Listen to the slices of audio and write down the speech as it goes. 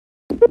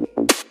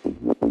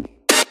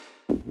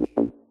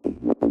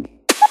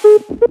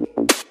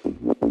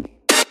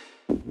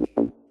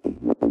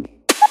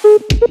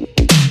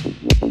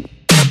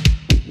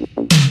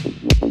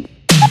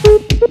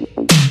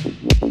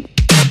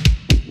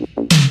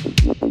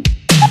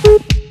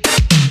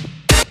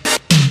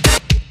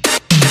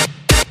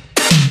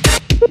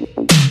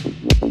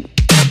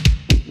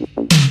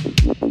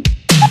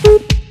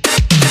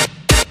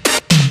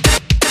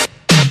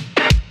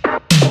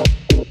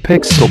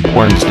Pixel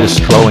porn's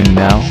destroying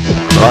now.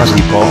 Krazy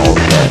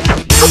Baldhead.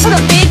 I put a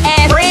big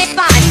ass red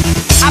sign.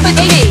 I put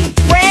 80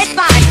 red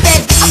sign.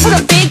 Said I put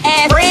a big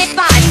ass red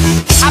sign.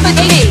 I put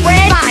 80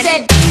 red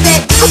sign.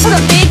 Said I put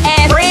a big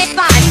ass red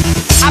sign.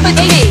 I put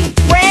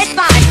 80 red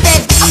sign.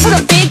 Said I put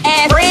a big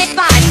ass red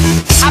sign.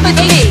 I put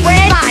 80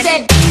 red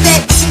sign.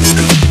 Said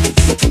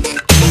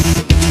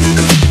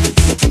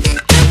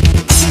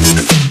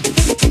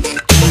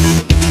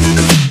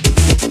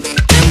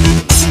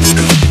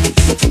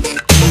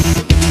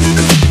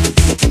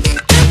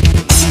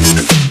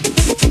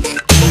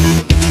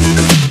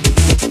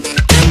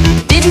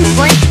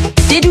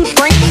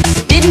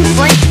didn't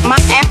drink my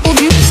apple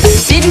juice.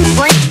 Didn't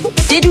drink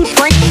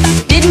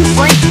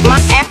my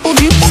apple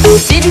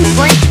juice. Didn't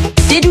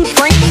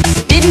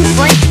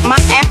drink my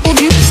apple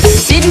juice.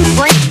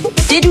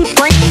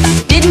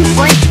 Didn't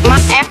drink my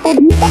apple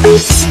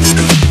juice.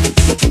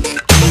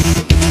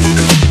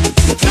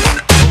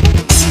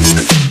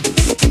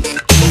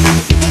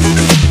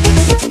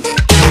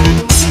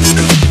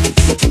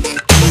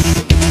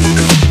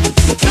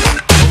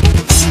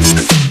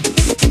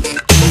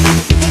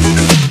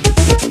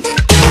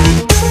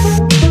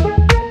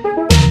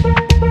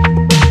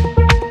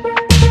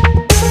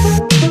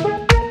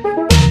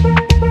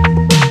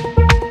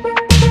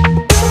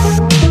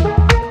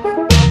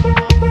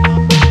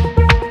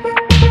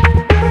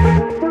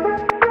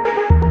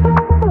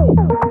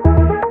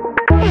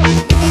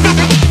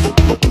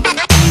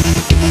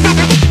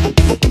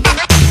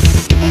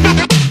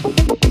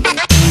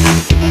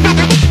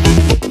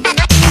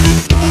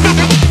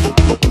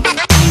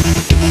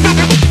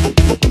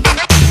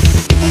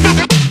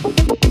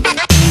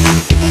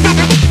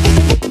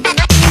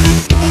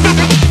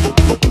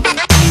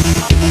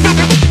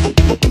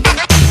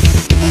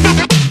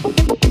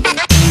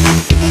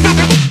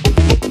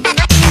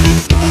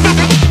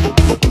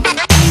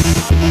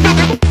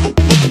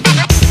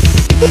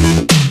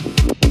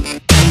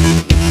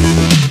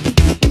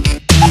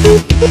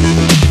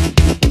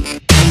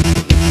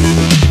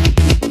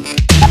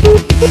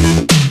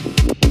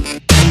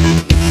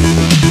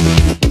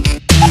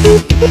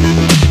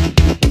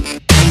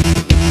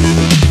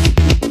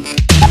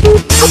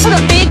 I put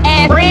a big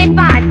ass red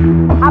sign.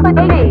 I put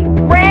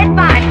 80 red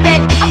sign.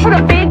 Said I put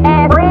a big ass red sign. I put 80 red sign. Said I put a big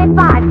ass red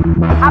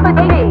sign. I put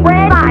 80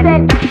 red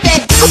sign.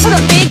 Said I put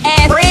a big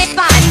ass red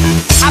sign.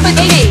 I put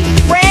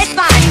 80 red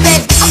sign.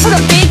 Said I put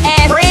a big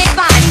ass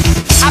red sign.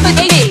 I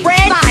put 80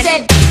 red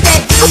sign.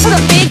 Said I put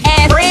a big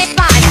ass red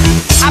sign.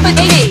 I put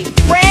 80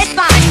 red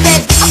sign.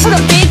 Said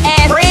I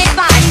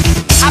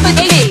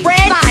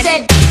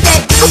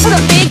put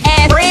a big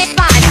ass red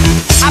sign.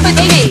 I put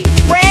 80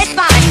 red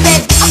sign.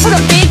 Said I put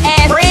a big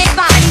ass red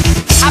sign.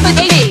 I put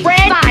 80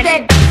 red sign.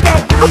 Said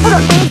I put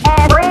a big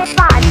ass red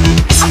sign.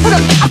 I put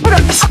a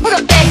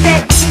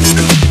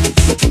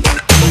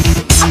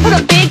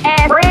big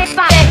ass red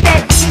sign.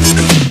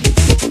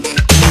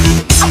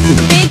 I put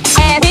a big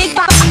ass red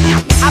sign.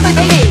 I put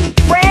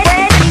 80 red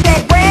red.